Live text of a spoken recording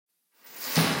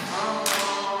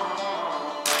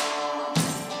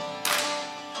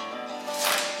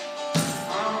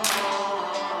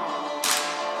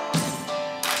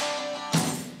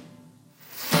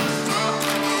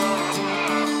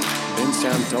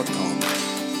NCAAF.com.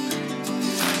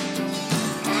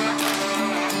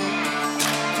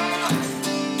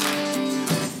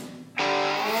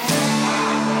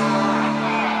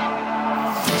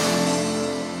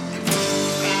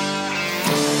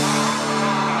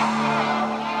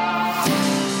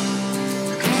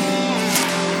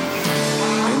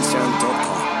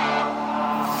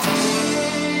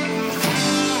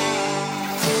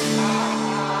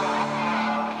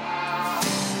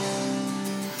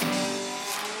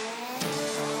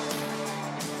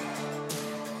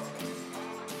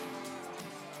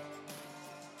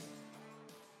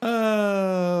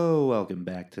 Welcome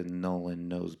back to Nolan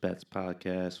Knows Bets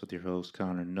podcast with your host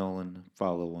Connor Nolan.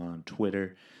 Follow on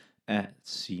Twitter at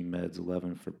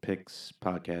CMeds11 for picks,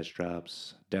 podcast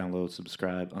drops, download,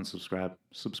 subscribe, unsubscribe,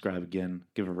 subscribe again,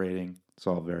 give a rating. It's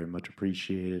all very much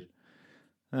appreciated.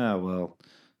 Well,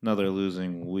 another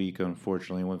losing week.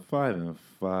 Unfortunately, went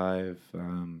 5-5.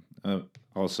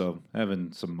 Also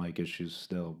having some mic issues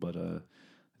still, but I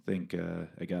think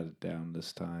I got it down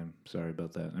this time. Sorry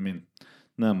about that. I mean,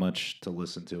 not much to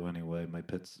listen to anyway. My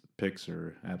picks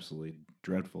are absolutely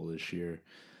dreadful this year.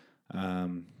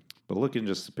 But looking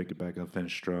just to pick it back up,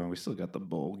 finish strong. We still got the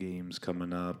bowl games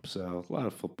coming up, so a lot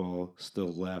of football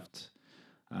still left.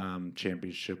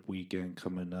 Championship weekend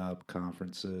coming up,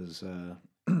 conferences.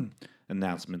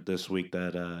 Announcement this week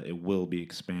that it will be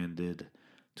expanded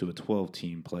to a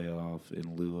 12-team playoff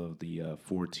in lieu of the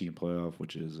 4-team playoff,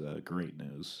 which is great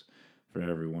news for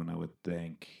everyone, I would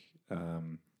think.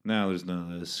 Now there's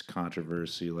none of this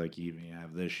controversy like you even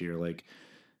have this year. Like,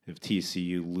 if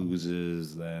TCU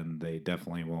loses, then they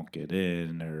definitely won't get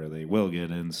in, or they will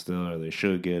get in still, or they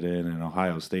should get in, and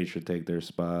Ohio State should take their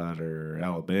spot, or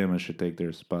Alabama should take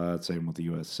their spot, same with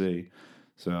USC.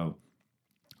 So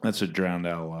that should drown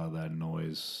out a lot of that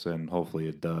noise, and hopefully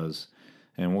it does.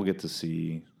 And we'll get to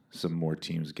see some more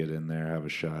teams get in there, have a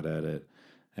shot at it.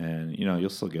 And, you'll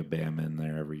still get Bama in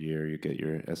there every year. You get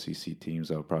your SEC teams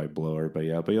that will probably blow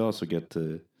everybody out. But you also get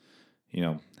to,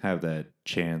 have that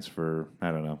chance for,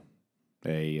 I don't know,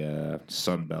 a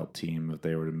Sun Belt team, if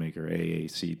they were to make their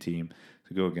AAC team,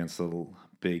 to go against some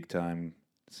big-time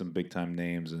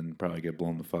names and probably get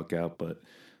blown the fuck out. But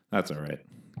that's all right.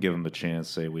 Give them a chance.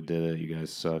 Say, we did it. You guys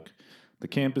suck. The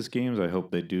campus games, I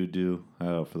hope they do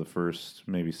for the first,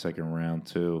 maybe second round,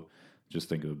 too. Just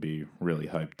think it would be really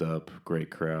hyped up. Great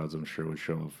crowds, I'm sure, would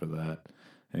show up for that.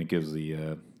 And it gives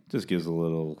gives a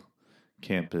little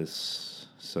campus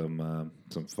some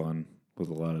fun with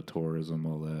a lot of tourism.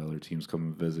 All the other teams come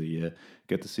and visit you.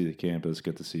 Get to see the campus,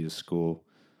 get to see the school.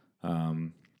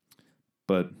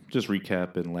 But just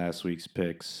recapping last week's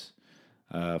picks.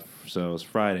 So it was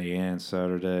Friday and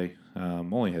Saturday.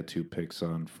 Only had 2 picks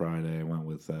on Friday. I went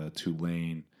with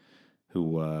Tulane,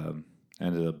 who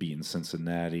ended up beating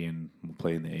Cincinnati and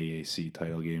playing the AAC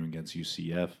title game against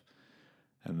UCF.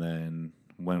 And then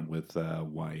went with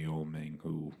Wyoming,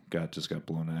 who just got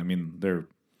blown out. I mean, their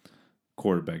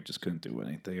quarterback just couldn't do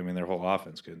anything. I mean, their whole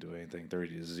offense couldn't do anything.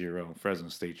 30-0. Fresno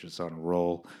State just on a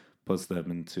roll. Puts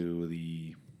them into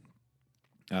the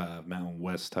Mountain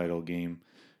West title game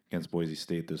against Boise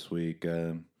State this week.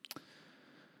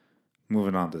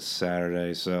 Moving on to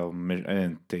Saturday, so I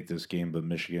didn't take this game, but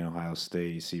Michigan, Ohio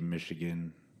State, you see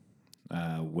Michigan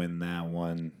win that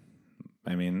one.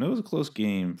 I mean, it was a close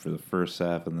game for the first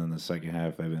half, and then the second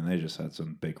half, I mean, they just had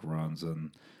some big runs,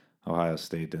 and Ohio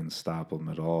State didn't stop them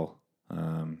at all.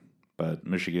 But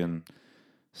Michigan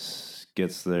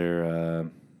gets their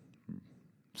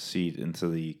seat into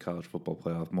the college football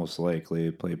playoff, most likely.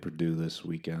 They play Purdue this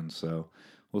weekend, so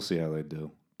we'll see how they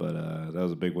do. But that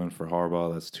was a big win for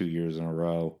Harbaugh. That's 2 years in a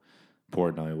row.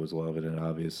 Portnoy was loving it,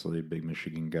 obviously, big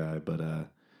Michigan guy. But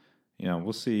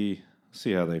we'll see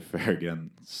how they fare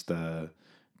against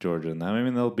Georgia and them. I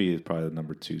mean, they'll be probably the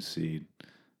number 2 seed,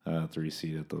 3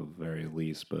 seed at the very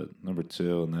least. But number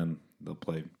 2, and then they'll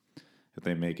play, if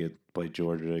they make it, play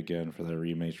Georgia again for the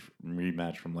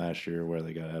rematch from last year where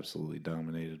they got absolutely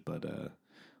dominated. But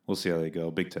we'll see how they go.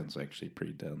 Big Ten's actually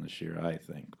pretty down this year, I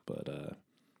think. But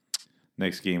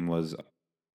next game was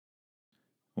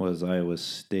Iowa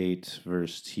State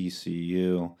versus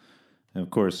TCU. And, of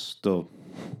course, still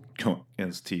going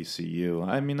against TCU.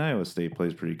 I mean, Iowa State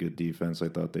plays pretty good defense. I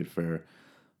thought they'd fare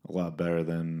a lot better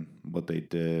than what they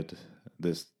did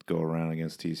this go-around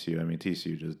against TCU. I mean,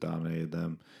 TCU just dominated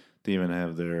them. Didn't even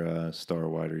have their star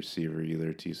wide receiver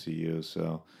either, TCU.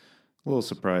 So, a little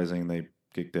surprising. They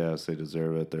kicked ass. They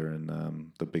deserve it. They're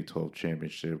in the Big 12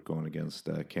 championship going against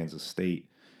Kansas State.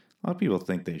 A lot of people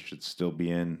think they should still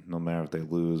be in no matter if they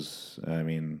lose. I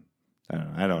mean,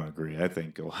 I don't agree. I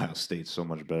think Ohio State's so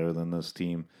much better than this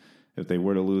team. if they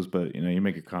were to lose. But you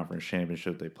make a conference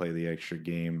championship, they play the extra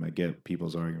game. I get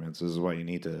people's arguments. This is why you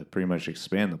need to pretty much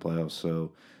expand the playoffs.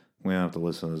 So we don't have to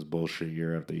listen to this bullshit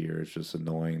year after year. It's just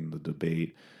annoying, the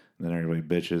debate. And then everybody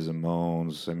bitches and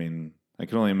moans. I mean, I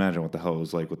can only imagine what the hell it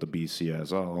was like with the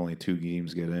BCS. Oh, only 2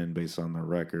 games get in based on their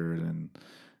record. And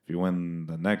if you win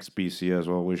the next BCS,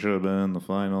 well, we should have been in the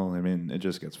final. I mean, it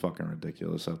just gets fucking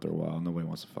ridiculous after a while. Nobody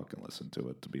wants to fucking listen to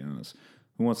it, to be honest.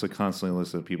 Who wants to constantly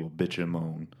listen to people bitch and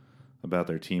moan about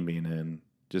their team being in?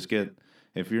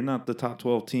 If you're not the top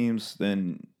 12 teams,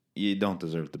 then you don't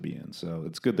deserve to be in. So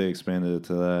it's good they expanded it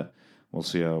to that. We'll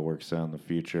see how it works out in the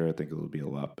future. I think it'll be a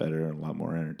lot better and a lot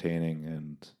more entertaining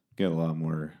and get a lot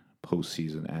more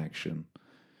postseason action.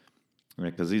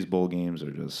 Because these bowl games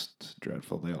are just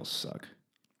dreadful. They all suck.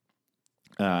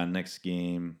 Next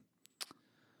game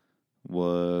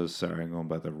was, I'm going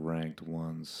by the ranked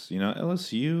ones.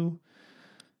 LSU,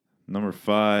 number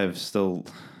 5, still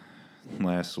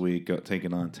last week, got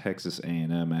taken on Texas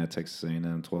A&M at Texas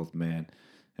A&M, 12th man.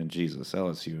 And Jesus,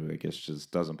 LSU, I guess,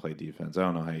 just doesn't play defense. I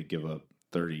don't know how you give up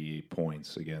 38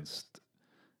 points against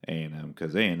A&M,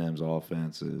 because A&M's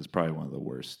offense is probably one of the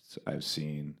worst I've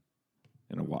seen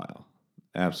in a while.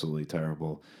 Absolutely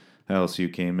terrible.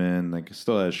 LSU came in, like,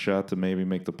 still had a shot to maybe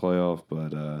make the playoff,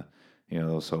 but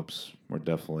those hopes were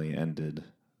definitely ended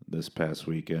this past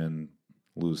weekend.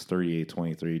 Lose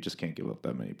 38-23, just can't give up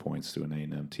that many points to an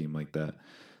A&M team like that.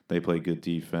 They play good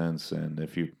defense, and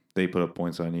if they put up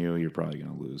points on you, you're probably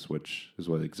going to lose, which is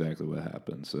exactly what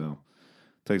happened. So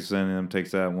Texas A&M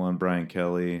takes that one. Brian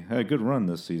Kelly had a good run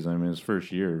this season. I mean, his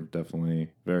first year, definitely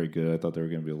very good. I thought they were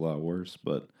going to be a lot worse,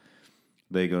 but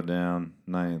they go down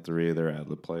 9-3. They're out of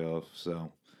the playoffs,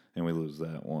 and we lose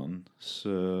that one.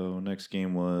 So next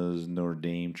game was Notre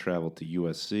Dame traveled to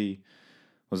USC.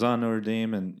 Was on Notre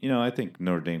Dame, and I think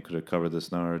Notre Dame could have covered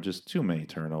this number. Just too many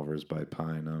turnovers by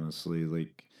Pine, honestly.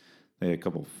 Like, they had a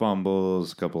couple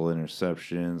fumbles, a couple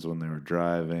interceptions when they were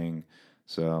driving,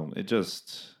 so it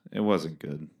wasn't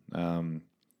good.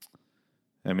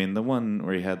 I mean, the one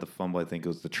where he had the fumble, I think it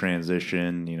was the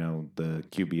transition, the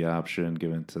QB option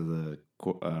given to the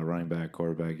running back,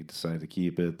 quarterback. He decided to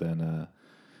keep it, then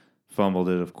fumbled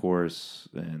it, of course,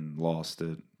 and lost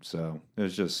it. So it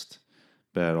was just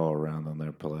bad all around on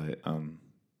their play.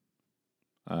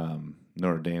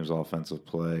 Notre Dame's offensive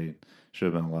play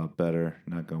should have been a lot better.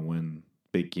 You're not going to win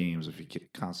big games if you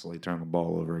constantly turn the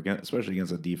ball over, again, especially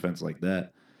against a defense like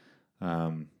that.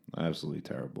 Absolutely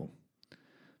terrible.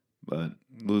 But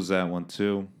lose that one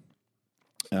too.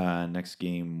 Next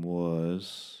game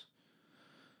was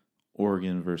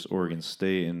Oregon versus Oregon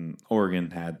State, and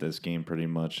Oregon had this game pretty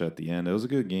much at the end. It was a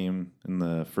good game in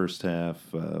the first half,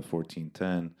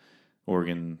 14-10.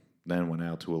 Oregon then went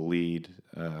out to a lead,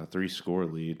 3-score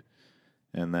lead,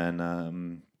 and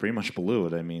then pretty much blew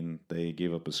it. I mean, they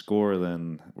gave up a score,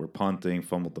 then were punting,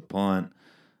 fumbled the punt.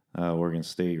 Oregon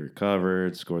State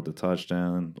recovered, scored the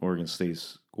touchdown. Oregon State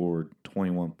scored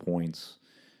 21 points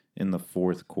in the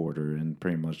fourth quarter and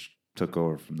pretty much took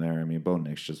over from there. I mean, Bo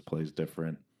Nix just plays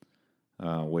different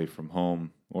away from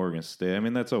home. Oregon State, I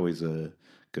mean, that's always a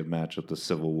good matchup, the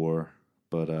Civil War.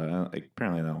 But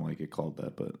apparently I don't like it called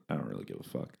that, but I don't really give a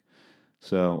fuck.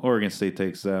 So Oregon State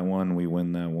takes that one. We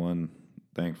win that one,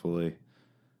 thankfully.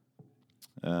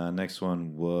 Next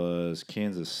one was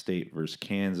Kansas State versus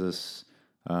Kansas.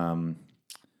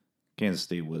 Kansas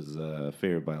State was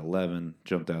favored by 11,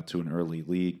 jumped out to an early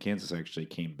lead. Kansas actually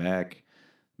came back,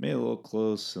 made it a little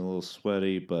close and a little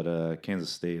sweaty, but Kansas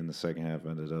State in the second half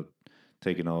ended up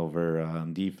taking over.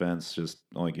 Defense just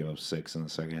only gave up 6 in the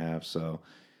second half, so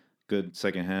good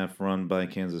second half run by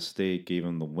Kansas State, gave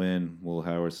them the win. Will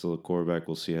Howard's still a quarterback.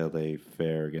 We'll see how they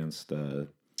fare against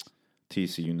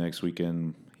TCU next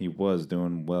weekend. He was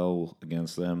doing well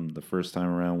against them the first time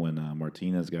around when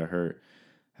Martinez got hurt.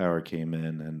 Howard came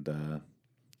in and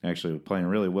actually was playing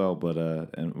really well, but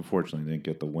unfortunately didn't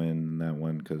get the win in that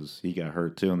one because he got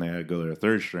hurt too, and they had to go to their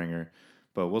third stringer.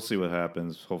 But we'll see what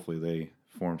happens. Hopefully they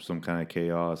form some kind of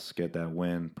chaos, get that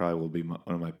win. Probably will be one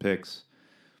of my picks.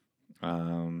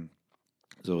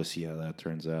 So we'll see how that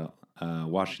turns out.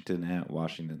 Washington at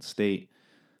Washington State.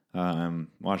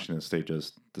 Washington State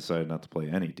just decided not to play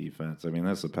any defense. I mean,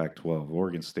 that's the Pac-12.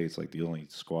 Oregon State's like the only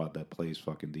squad that plays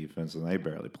fucking defense, and they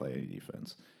barely play any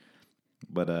defense.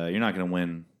 But you're not going to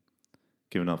win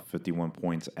giving up 51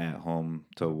 points at home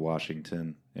to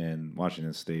Washington, and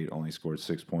Washington State only scored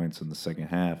 6 points in the second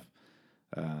half.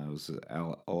 It was an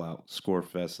all-out score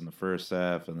fest in the first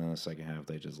half, and then the second half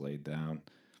they just laid down.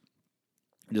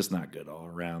 Just not good all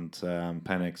around.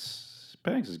 Penix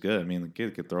is good. I mean, the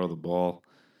kid could throw the ball.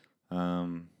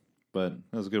 But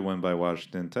it was a good win by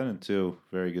Washington. 10-2,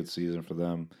 very good season for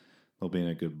them. they'll be in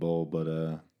a good bowl, but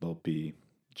they'll be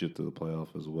jipped to the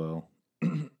playoff as well.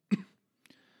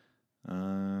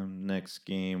 Next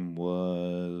game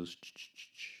was,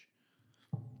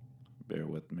 bear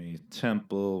with me,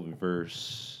 Temple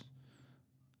versus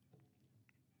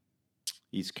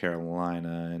East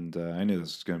Carolina, and I knew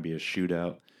this was going to be a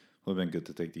shootout. Would have been good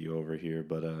to take the over here,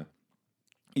 but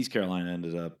East Carolina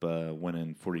ended up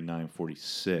winning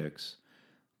 49-46,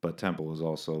 but Temple was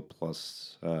also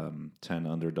plus 10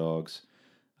 underdogs.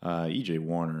 E.J.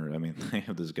 Warner, I mean, they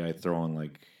have this guy throwing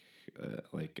like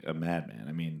a madman.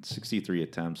 I mean, 63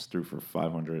 attempts, threw for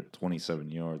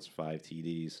 527 yards, 5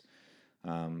 TDs.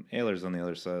 Ayler's on the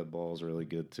other side of the ball is really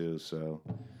good too. So,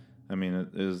 I mean,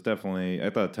 it was definitely.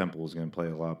 I thought Temple was going to play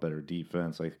a lot better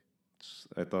defense. I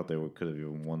thought they could have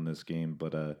even won this game,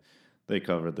 but they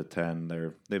covered the 10.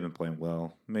 They've been playing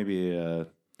well. Maybe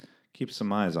keep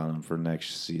some eyes on them for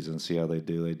next season. See how they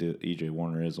do. E.J.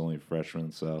 Warner is only a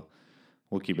freshman, so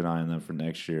we'll keep an eye on them for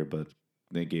next year. But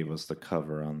they gave us the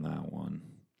cover on that one.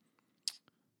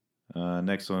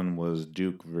 Next one was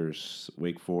Duke versus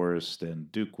Wake Forest, and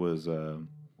Duke was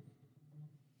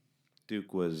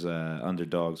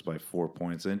underdogs by 4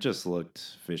 points, and it just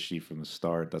looked fishy from the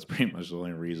start. That's pretty much the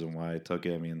only reason why I took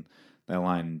it. I mean, that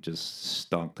line just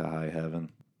stunk to high heaven,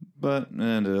 but it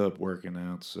ended up working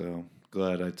out, so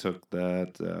glad I took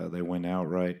that. They went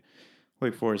outright.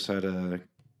 Wake Forest had a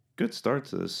good start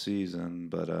to the season,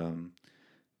 but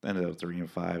ended up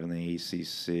 3-5 in the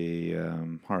ACC.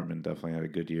 Hartman definitely had a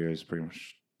good year. He's pretty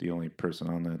much the only person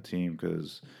on that team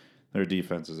because their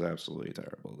defense is absolutely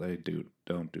terrible. They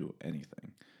don't do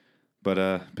anything.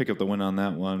 But pick up the win on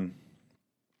that one.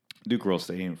 Duke will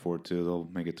stay 8-4 too. They'll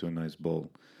make it to a nice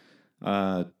bowl.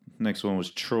 Next one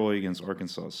was Troy against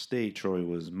Arkansas State. Troy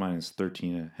was minus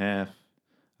 13.5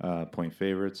 point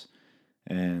favorites,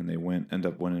 and they end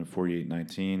up winning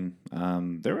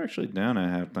 48-19. They were actually down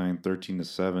at halftime,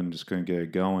 13-7, just couldn't get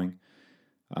it going.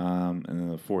 And in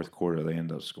the fourth quarter, they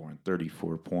ended up scoring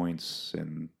 34 points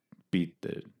and beat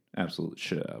the absolute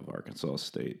shit out of Arkansas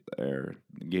State there.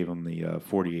 Gave them the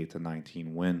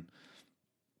 48-19 win.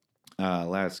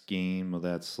 Last game of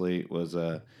that slate was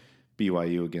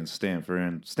BYU against Stanford,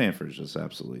 and Stanford's just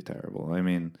absolutely terrible. I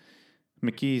mean,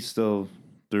 McKee still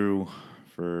threw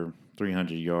for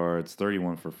 300 yards,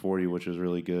 31 for 40, which is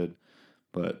really good.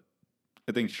 But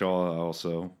I think Shaw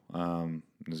also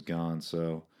is gone,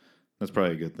 so that's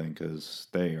probably a good thing because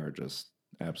they are just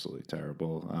absolutely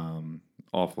terrible.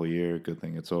 Awful year. Good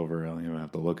thing it's over. I don't even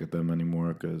have to look at them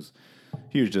anymore because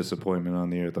huge disappointment on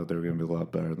the year. I thought they were going to be a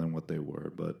lot better than what they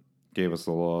were, but gave us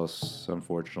the loss,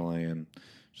 unfortunately, and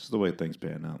just the way things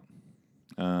pan out.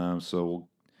 So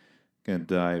we're going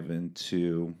to dive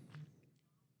into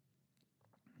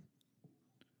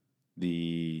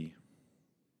the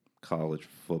college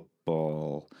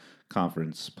football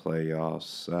conference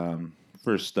playoffs.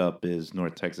 First up is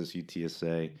North Texas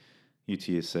UTSA.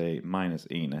 UTSA minus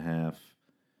 8.5.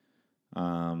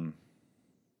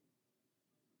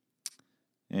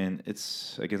 And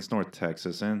it's against North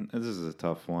Texas, and this is a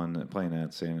tough one, playing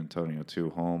at San Antonio too,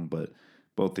 home, but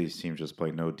both these teams just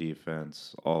play no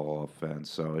defense, all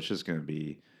offense, so it's just going to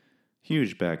be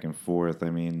huge back and forth.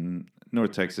 I mean,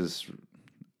 North Texas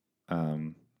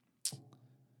blew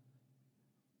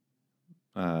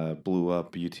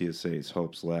up UTSA's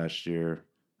hopes last year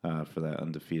for that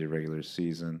undefeated regular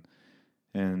season.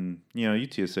 And,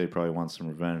 UTSA probably wants some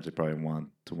revenge. They probably want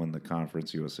to win the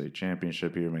Conference USA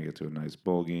Championship here, make it to a nice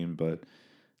bowl game. But,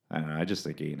 I don't know, I just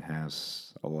think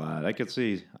 8.5's a lot. I could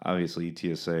see, obviously,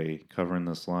 UTSA covering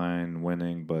this line,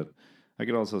 winning, but I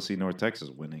could also see North Texas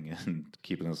winning and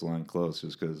keeping this line close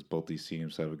just because both these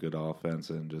teams have a good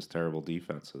offense and just terrible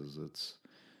defenses. It's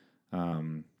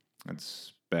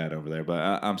bad over there.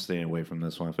 But I'm staying away from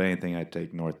this one. If anything, I'd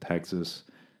take North Texas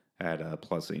at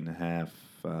plus 8.5.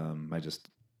 I just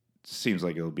seems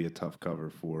like it'll be a tough cover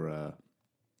for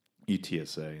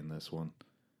UTSA in this one.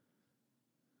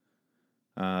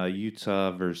 Utah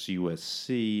versus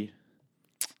USC.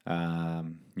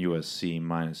 USC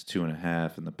minus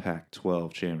 2.5 in the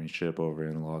Pac-12 championship over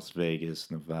in Las Vegas,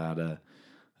 Nevada,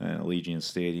 Allegiant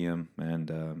Stadium,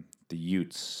 and the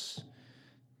Utes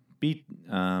beat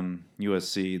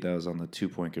USC. That was on the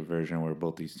 2-point conversion where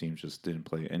both these teams just didn't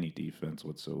play any defense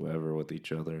whatsoever with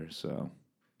each other. So,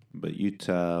 but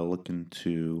Utah looking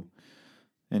to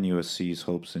end USC's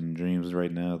hopes and dreams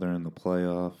right now. They're in the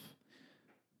playoff,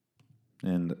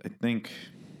 and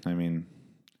I mean,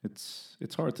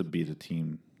 it's hard to beat a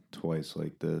team twice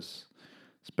like this,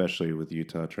 especially with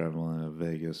Utah traveling to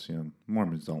Vegas.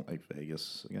 Mormons don't like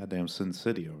Vegas. Goddamn Sin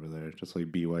City over there, just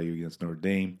like BYU against Notre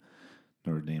Dame.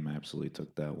 Notre Dame absolutely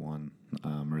took that one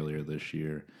earlier this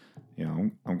year.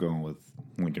 I'm going with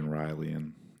Lincoln Riley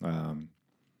and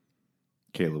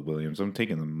Caleb Williams. I'm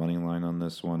taking the money line on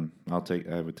this one.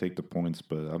 I would take the points,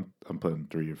 but I'm putting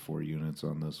 3 or 4 units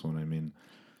on this one. I mean,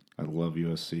 I love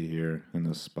USC here in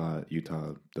this spot.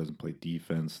 Utah doesn't play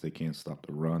defense. They can't stop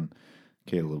the run.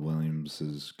 Caleb Williams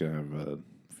is going to have a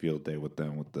field day with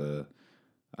them with the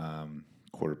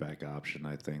quarterback option.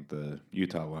 I think the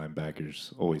Utah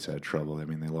linebackers always had trouble. I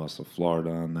mean, they lost to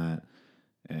Florida on that.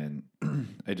 And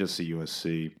I just see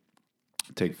USC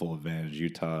take full advantage.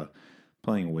 Utah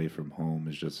playing away from home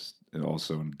is just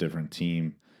also a different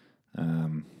team.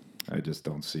 I just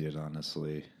don't see it,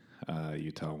 honestly.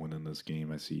 Utah winning this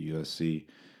game. I see USC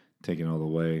taking all the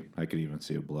way. I could even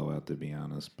see a blowout, to be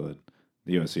honest. But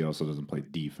the USC also doesn't play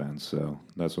defense, so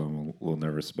that's what I'm a little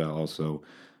nervous about. Also,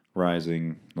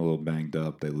 Rising a little banged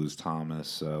up. They lose Thomas,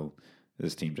 so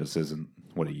this team just isn't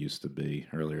what it used to be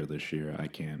earlier this year. I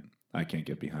can't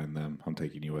get behind them. I'm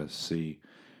taking USC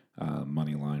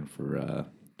money line for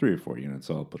 3 or 4 units.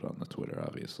 I'll put it on the Twitter,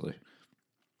 obviously.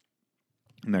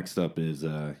 Next up is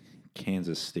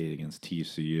Kansas State against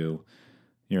TCU.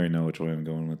 You already know which way I'm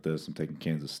going with this. I'm taking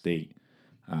Kansas State.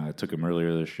 I took them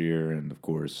earlier this year, and of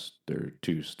course, their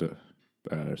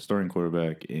starting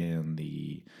quarterback and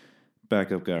the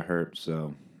backup got hurt,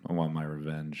 so I want my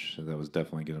revenge. So that was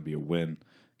definitely going to be a win.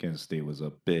 Kansas State was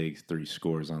up big, 3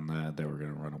 scores on that. They were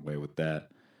going to run away with that.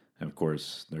 And of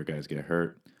course, their guys get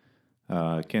hurt.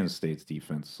 Kansas State's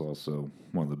defense is also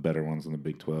one of the better ones in the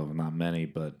Big 12. Not many,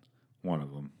 but one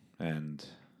of them. And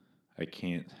I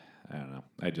don't know.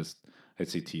 I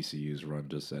see TCU's run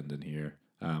just ending here.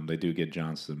 They do get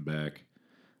Johnson back.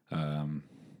 Yeah,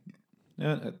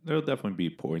 there'll definitely be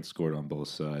points scored on both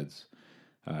sides.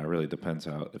 It really depends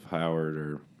if Howard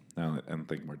or I don't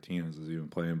think Martinez is even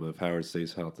playing, but if Howard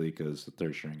stays healthy, because the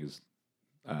third string is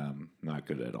not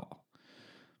good at all.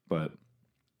 But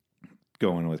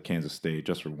going with Kansas State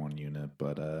just for 1 unit,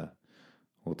 but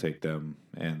we'll take them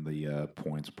and the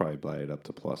points, probably buy it up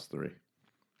to +3.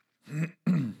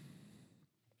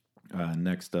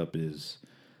 Next up is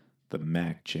the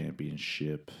MAC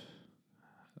championship.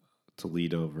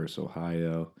 Toledo versus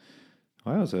Ohio.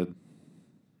 Ohio's had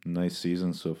a nice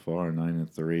season so far,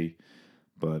 9-3,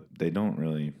 but they not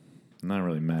really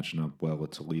matching up well with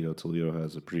Toledo. Toledo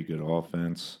has a pretty good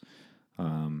offense,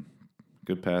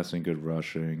 good passing, good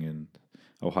rushing, and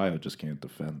Ohio just can't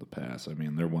defend the pass. I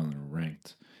mean, they're one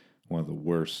of the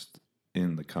worst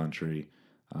in the country.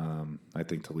 I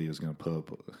think Toledo's going to put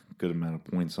up a good amount of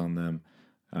points on them.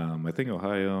 I think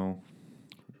Ohio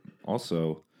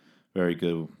also very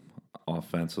good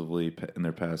offensively in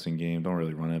their passing game. Don't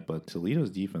really run it, but Toledo's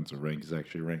defensive rank is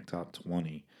actually ranked top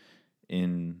 20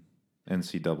 in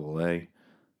NCAA.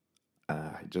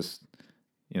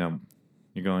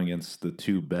 You're going against the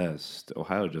 2 best.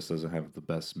 Ohio just doesn't have the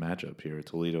best matchup here.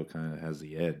 Toledo kind of has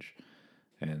the edge.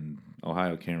 And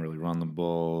Ohio can't really run the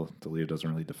ball. Toledo doesn't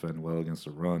really defend well against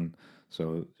the run.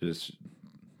 So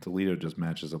Toledo just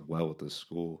matches up well with this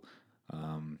school.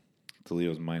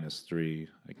 Toledo's -3.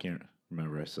 I can't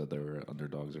remember I said they were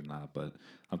underdogs or not, but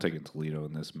I'm taking Toledo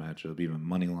in this matchup, even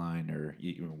money line or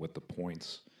even with the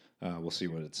points. We'll see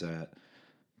what it's at.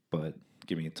 But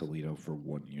give me Toledo for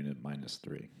 1 unit,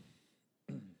 -3.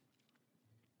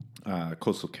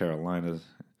 Coastal Carolina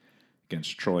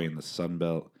against Troy in the Sun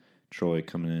Belt. Troy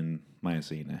coming in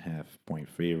 -8.5 point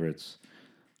favorites.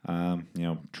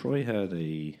 Troy had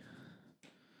a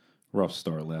rough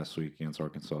start last week against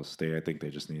Arkansas State. I think they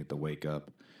just needed to wake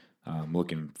up.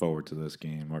 Looking forward to this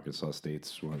game. Arkansas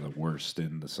State's one of the worst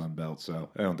in the Sun Belt, so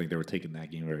I don't think they were taking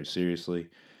that game very seriously.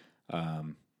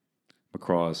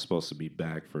 McCraw is supposed to be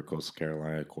back for Coastal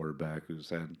Carolina, quarterback who's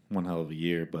had one hell of a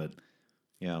year, but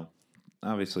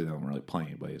obviously they don't really play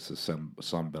anybody. It's the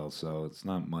Sun Belt, so it's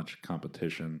not much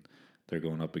competition they're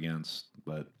going up against.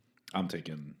 But I'm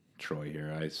taking Troy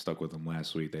here. I stuck with them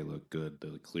last week. They look good.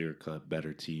 They're the clear-cut,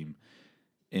 better team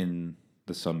in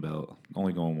the Sun Belt.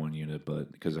 Only going 1 unit,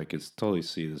 but because I could totally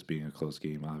see this being a close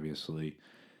game, obviously,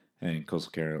 and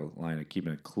Coastal Carolina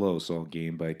keeping it close all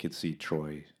game. But I could see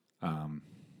Troy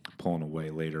pulling away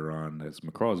later on as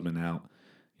McCraw's been out.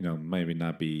 Maybe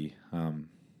not be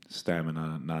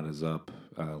stamina not as up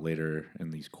later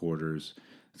in these quarters.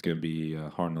 It's going to be a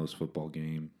hard-nosed football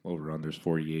game. Over-unders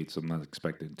 48, so I'm not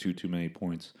expecting too many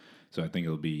points. So I think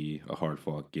it'll be a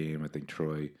hard-fought game. I think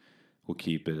Troy will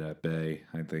keep it at bay.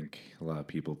 I think a lot of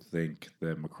people think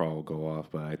that McCraw will go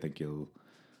off, but I think he'll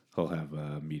have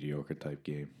a mediocre-type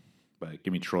game. But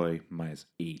give me Troy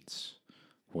 -8,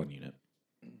 1 unit.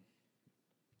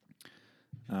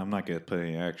 I'm not going to put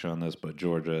any action on this, but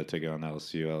Georgia taking on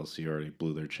LSU. LSU already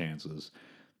blew their chances.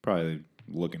 Probably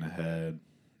looking ahead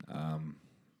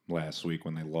last week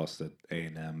when they lost at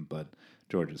A&M, but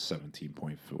Georgia's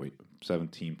 17-point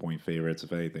favorites.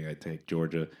 If anything, I take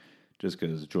Georgia just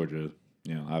because Georgia,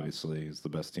 obviously is the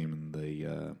best team in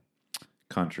the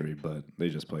country, but they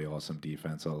just play awesome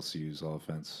defense. LSU's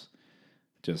offense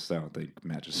just I don't think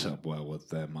matches up well with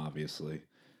them, obviously.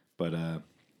 But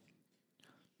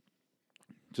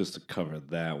just to cover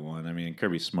that one, I mean,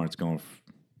 Kirby Smart's going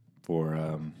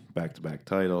for back-to-back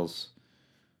titles.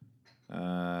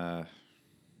 Yeah,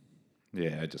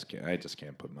 I just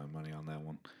can't put my money on that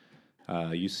one.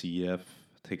 UCF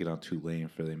taking on Tulane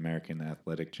for the American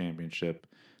Athletic Championship.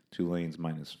 Tulane's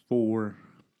 -4.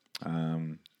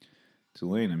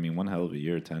 Tulane, I mean, one hell of a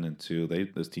year,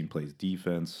 10-2. This team plays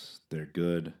defense. They're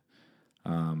good.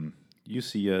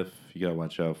 UCF, you gotta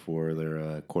watch out for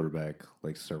their quarterback.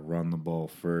 Likes to run the ball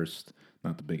first,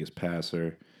 not the biggest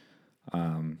passer.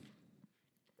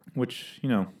 Which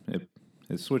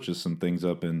it switches some things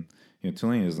up, and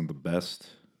Tulane isn't the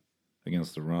best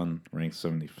against the run, ranked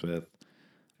 75th.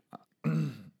 I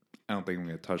don't think I'm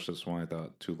gonna touch this one. I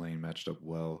thought Tulane matched up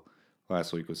well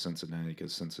last week with Cincinnati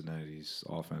because Cincinnati's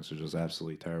offense was just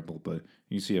absolutely terrible. But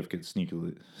UCF could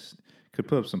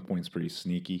put up some points pretty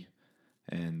sneaky,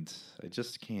 and I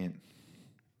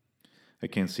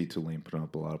can't see Tulane putting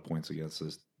up a lot of points against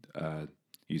this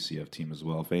UCF team as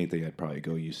well. If anything, I'd probably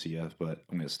go UCF, but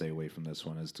I'm going to stay away from this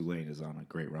one as Tulane is on a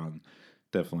great run.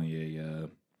 Definitely a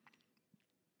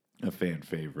fan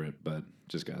favorite, but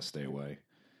just got to stay away.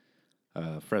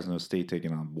 Fresno State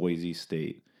taking on Boise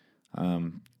State.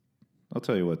 I'll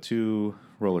tell you what, 2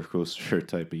 roller coaster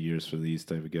type of years for these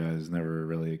type of guys. Never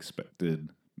really expected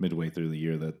midway through the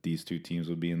year that these 2 teams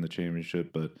would be in the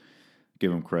championship, but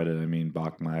give them credit. I mean,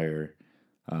 Bachmeier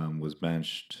was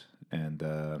benched, and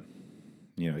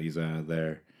he's out of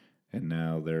there, and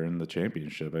now they're in the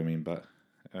championship. I mean, but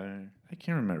I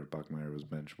can't remember if Bachmeier was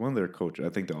benched. One of their coaches, I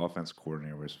think the offense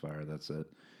coordinator was fired. That's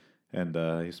it. And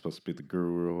he's supposed to be the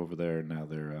guru over there. Now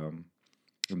they're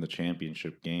in the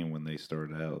championship game when they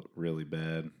started out really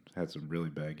bad. Had some really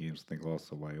bad games. I think lost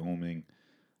to Wyoming.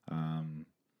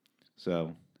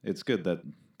 So it's good that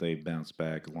they bounced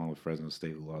back along with Fresno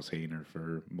State, who lost Hayner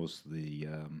for most of the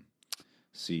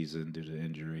season due to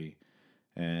injury.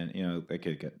 And, that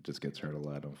kid just gets hurt a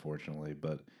lot, unfortunately.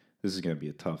 But this is going to be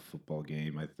a tough football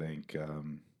game, I think.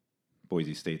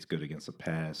 Boise State's good against the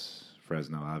pass.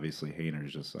 Fresno, obviously,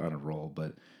 Hayner's just on a roll.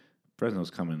 But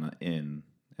Fresno's coming in,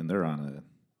 and they're on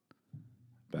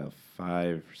about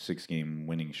 5 or 6 game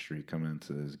winning streak coming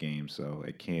into this game. So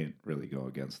I can't really go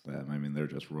against them. I mean, they're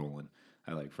just rolling.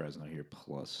 I like Fresno here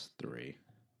 +3.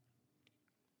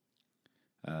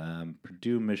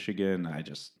 Purdue, Michigan,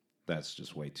 that's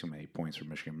just way too many points for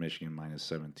Michigan. Michigan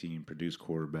 -17. Purdue's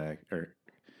quarterback, I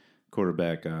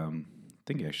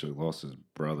think he actually lost his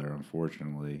brother,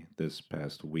 unfortunately, this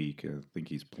past week. I think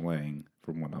he's playing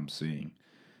from what I'm seeing.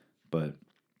 But,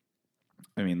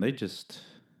 I mean,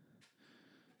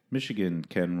 Michigan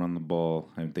can run the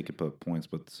ball. I mean, they can put points,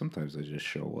 but sometimes they just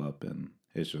show up, and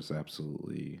it's just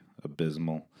absolutely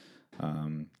abysmal.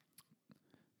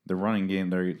 The running game,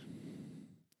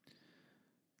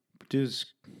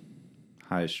 Purdue's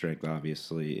highest strength,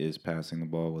 obviously, is passing the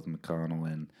ball with McConnell,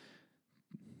 and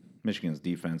Michigan's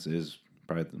defense is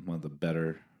probably one of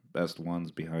the best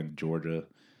ones behind Georgia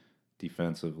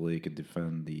defensively. Could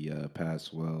defend the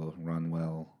pass well, run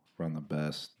the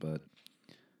best, but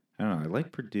I don't know. I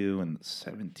like Purdue, and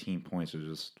 17 points is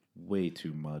just way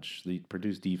too much. The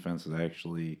Purdue's defense is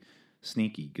actually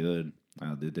sneaky good.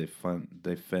 They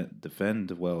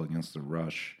defend well against the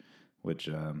rush, which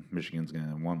Michigan's going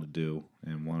to want to do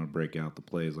and want to break out the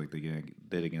plays like they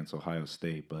did against Ohio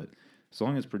State. But as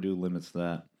long as Purdue limits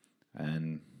that,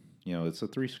 and it's a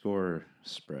 3-score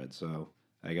spread, so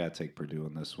I got to take Purdue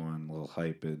in this one. A little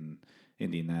hype in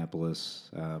Indianapolis,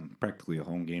 practically a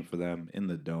home game for them in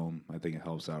the Dome. I think it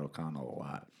helps out O'Connell a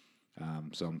lot.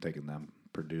 So I'm taking them,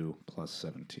 Purdue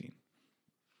 +17.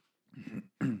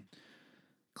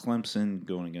 Clemson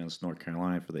going against North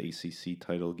Carolina for the ACC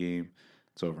title game.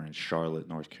 It's over in Charlotte,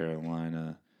 North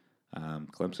Carolina.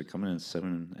 Clemson coming in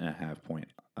 7.5-point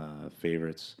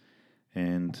favorites.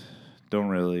 And don't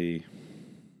really,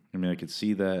 I could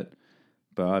see that,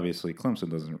 but obviously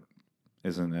Clemson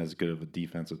isn't as good of a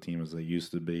defensive team as they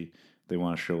used to be. They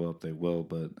want to show up, they will,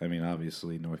 but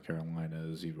obviously North Carolina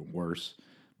is even worse.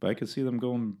 But I could see them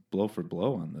going blow for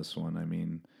blow on this one.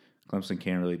 Clemson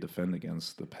can't really defend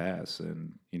against the pass,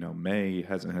 and May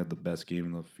hasn't had the best game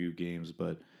in a few games,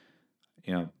 but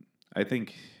I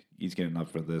think he's getting up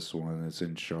for this one. It's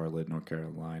in Charlotte, North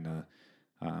Carolina.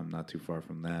 not too far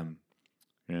from them.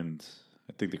 And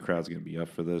I think the crowd's going to be up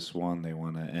for this one. They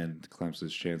want to end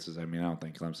Clemson's chances. I mean, I don't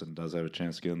think Clemson does have a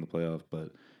chance to get in the playoff,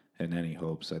 but in any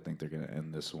hopes, I think they're going to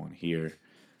end this one here.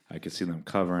 I could see them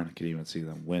covering. I could even see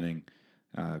them winning.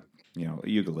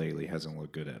 Ukulele hasn't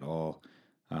looked good at all.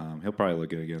 He'll probably look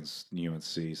good against UNC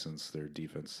since their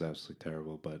defense is absolutely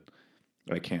terrible, but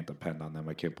I can't depend on them.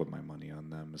 I can't put my money on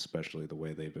them, especially the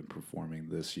way they've been performing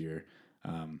this year.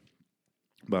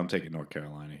 But I'm taking North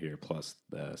Carolina here plus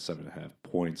the 7.5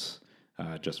 points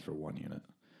just for one unit.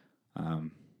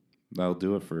 That'll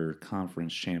do it for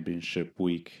conference championship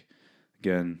week.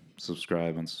 Again,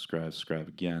 subscribe, unsubscribe, subscribe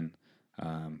again.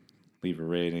 Leave a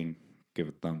rating, give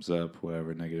a thumbs up,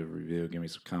 whatever, negative review. Give me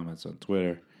some comments on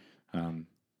Twitter.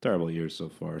 Terrible year so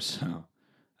far, so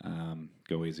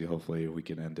go easy. Hopefully we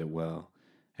can end it well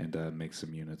and make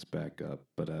some units back up.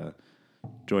 But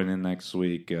join in next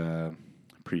week.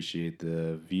 Appreciate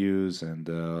the views and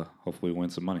hopefully win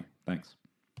some money. Thanks.